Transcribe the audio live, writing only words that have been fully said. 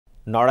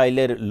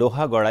নড়াইলের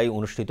লোহাগড়ায়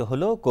অনুষ্ঠিত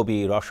হল কবি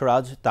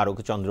রসরাজ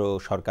তারকচন্দ্র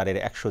সরকারের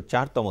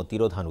 ১০৪তম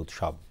তিরোধান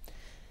উৎসব।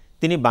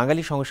 তিনি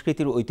বাঙালি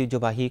সংস্কৃতির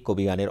ঐতিহ্যবাহী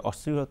কবিগানের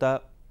অশ্লীলতা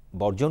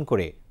বর্জন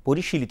করে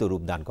পরিশীলিত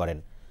রূপ দান করেন।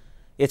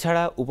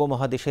 এছাড়া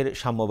উপমহাদেশের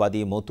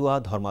সাম্যবাদী মতুয়া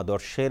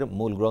ধর্মাদর্শের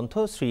মূল গ্রন্থ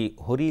শ্রী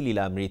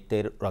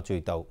হরিলীলামৃতের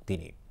রচয়িতাও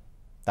তিনি।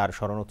 তার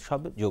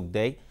স্মরণোৎসব যোগ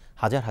দেয়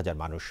হাজার হাজার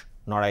মানুষ।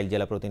 নড়াইল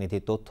জেলা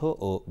প্রতিনিধির তথ্য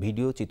ও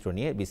ভিডিও চিত্র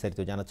নিয়ে বিস্তারিত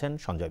জানাচ্ছেন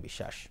সঞ্জয়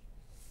বিশ্বাস।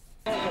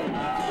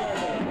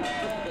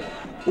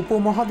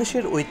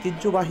 উপমহাদেশের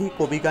ঐতিহ্যবাহী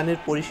কবিগানের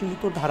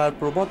পরিশীলিত ধারার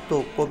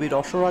প্রবর্তক কবি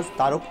রসরাজ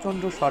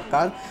তারকচন্দ্র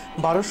সরকার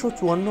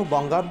 ১২৫৪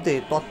 বঙ্গাব্দে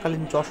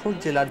তৎকালীন যশোর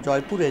জেলার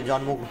জয়পুরে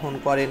জন্মগ্রহণ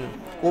করেন।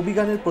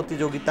 কবিগানের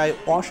প্রতিযোগিতায়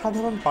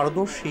অসাধারণ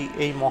পারদর্শী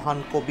এই মহান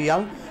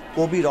কবিয়াল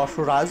কবি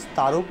রসরাজ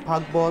তারক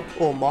ভাগবত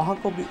ও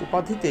মহাকবি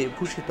উপাধিতে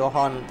ভূষিত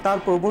হন। তার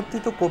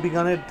প্রবর্তিত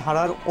কবিগানের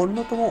ধারার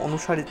অন্যতম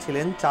অনুসারী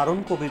ছিলেন চারণ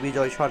কবি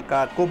বিজয়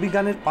সরকার।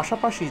 কবিগানের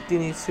পাশাপাশি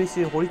তিনি শ্রী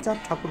শ্রী হরিচাঁদ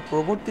ঠাকুর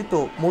প্রবর্তিত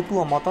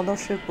মতুয়া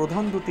মতাদর্শের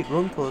প্রধান দুটি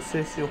গ্রন্থ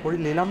শ্রী শ্রী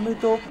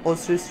হরিলীলামৃত ও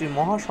শ্রী শ্রী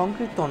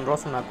মহাসংকীর্তন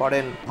রচনা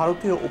করেন।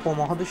 ভারতীয়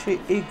উপমহাদেশে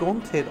এই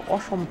গ্রন্থের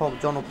অসম্ভব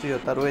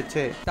জনপ্রিয়তা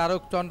রয়েছে।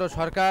 তারকচন্দ্র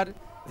সরকার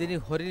যিনি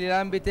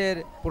হরিলীলামৃতের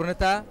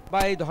প্রণেতা বা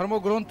এই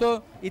ধর্মগ্রন্থ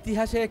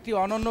ইতিহাসে একটি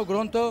অনন্য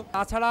গ্রন্থ।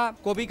 তাছাড়া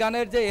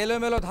কবিগানের যে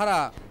এলোমেলো ধারা,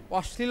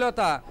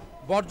 অশ্লীলতা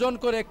বর্জন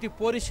করে একটি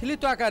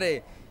পরিশীলিত আকারে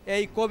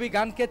এই কবি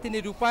গানকে তিনি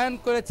রূপায়ণ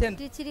করেছেন।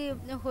 শ্রী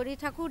হরি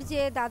ঠাকুর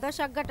যে দ্বাদশ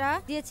আজ্ঞাটা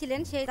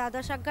দিয়েছিলেন, সেই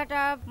দ্বাদশ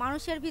আজ্ঞাটা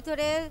মানুষের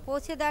ভিতরে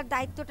পৌঁছে দেওয়ার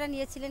দায়িত্বটা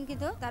নিয়েছিলেন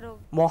কিন্তু তারও।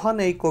 মহান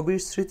এই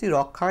কবির স্মৃতি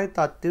রক্ষায়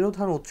তার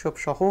তিরোধান উৎসব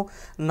সহ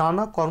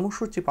নানা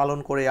কর্মসূচি পালন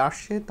করে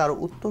আসছে তার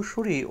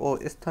উত্তরসূরি ও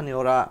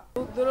স্থানীয়রা।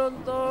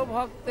 দুরন্ত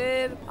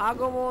ভক্তের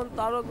আগমন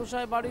তারক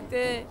গোসাই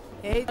বাড়িতে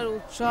এই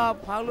উৎসব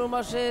ফাল্গুন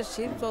মাসে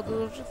শিব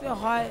চতুর্দশীতে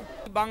হয়।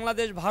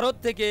 বাংলাদেশ ভারত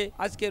থেকে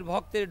আজকের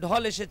ভক্তের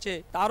ঢল এসেছে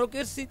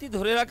তারকের স্মৃতি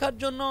ধরে রাখার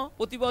জন্য।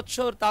 প্রতি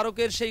বছর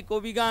তারকের সেই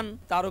কবি গান,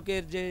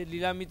 তারকের যে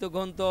লীলামৃত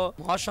গ্রন্থ,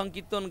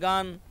 মহাসংকীর্তন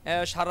গান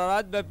সারা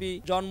রাত ব্যাপী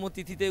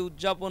জন্মতিথিতে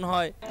উদযাপন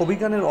হয়।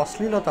 কবিগানের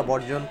অশ্লীলতা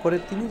বর্জন করে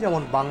তিনি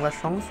যেমন বাংলা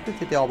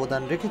সংস্কৃতিতে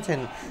অবদান রেখেছেন,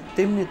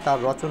 তেমনি তার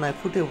রচনায়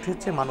ফুটে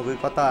উঠেছে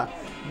মানবিকতা।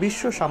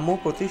 বিশ্ব সাম্য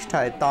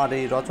প্রতিষ্ঠায় তার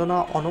এই রচনা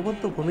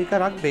অনবদ্য ভূমিকা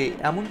রাখবে,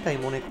 এমনটাই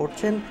মনে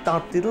করছেন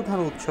তার তিরোধান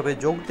উৎসবে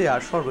যোগ দেওয়া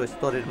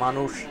সর্বস্তরের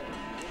মানুষ।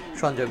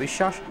 সঞ্জয়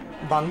বিশ্বাস,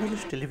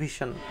 বাংলাদেশ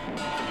টেলিভিশন।